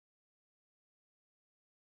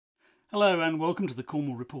Hello and welcome to the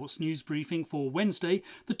Cornwall Report's news briefing for Wednesday,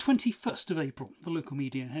 the 21st of April. The local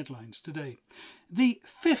media headlines today. The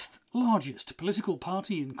fifth largest political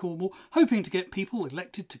party in Cornwall, hoping to get people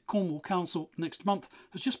elected to Cornwall Council next month,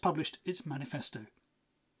 has just published its manifesto.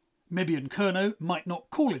 Mebby and Kerno might not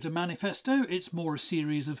call it a manifesto, it's more a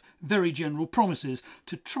series of very general promises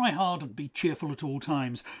to try hard and be cheerful at all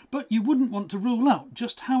times. But you wouldn't want to rule out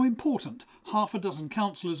just how important half a dozen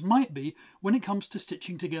councillors might be when it comes to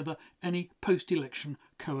stitching together any post-election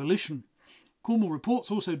coalition. Cornwall Reports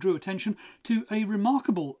also drew attention to a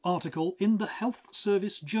remarkable article in the Health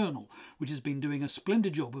Service Journal, which has been doing a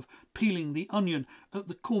splendid job of peeling the onion at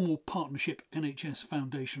the Cornwall Partnership NHS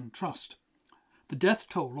Foundation Trust. The death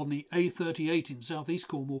toll on the A38 in south-east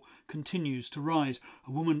Cornwall continues to rise.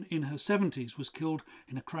 A woman in her 70s was killed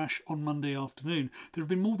in a crash on Monday afternoon. There have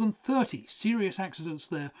been more than 30 serious accidents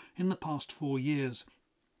there in the past 4 years.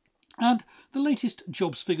 And the latest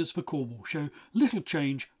jobs figures for Cornwall show little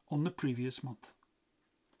change on the previous month.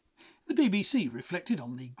 The BBC reflected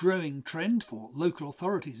on the growing trend for local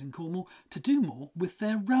authorities in Cornwall to do more with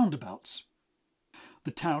their roundabouts. The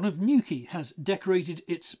town of Newquay has decorated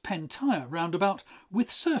its Pentire roundabout with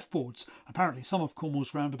surfboards. Apparently some of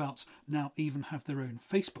Cornwall's roundabouts now even have their own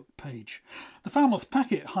Facebook page. The Falmouth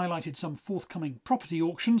Packet highlighted some forthcoming property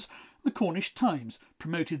auctions. The Cornish Times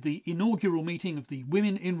promoted the inaugural meeting of the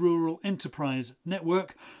Women in Rural Enterprise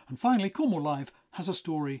Network. And finally, Cornwall Live has a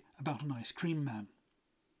story about an ice cream man.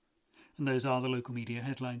 And those are the local media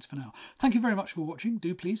headlines for now. Thank you very much for watching.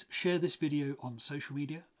 Do please share this video on social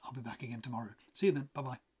media. I'll be back again tomorrow. See you then.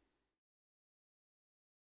 Bye-bye.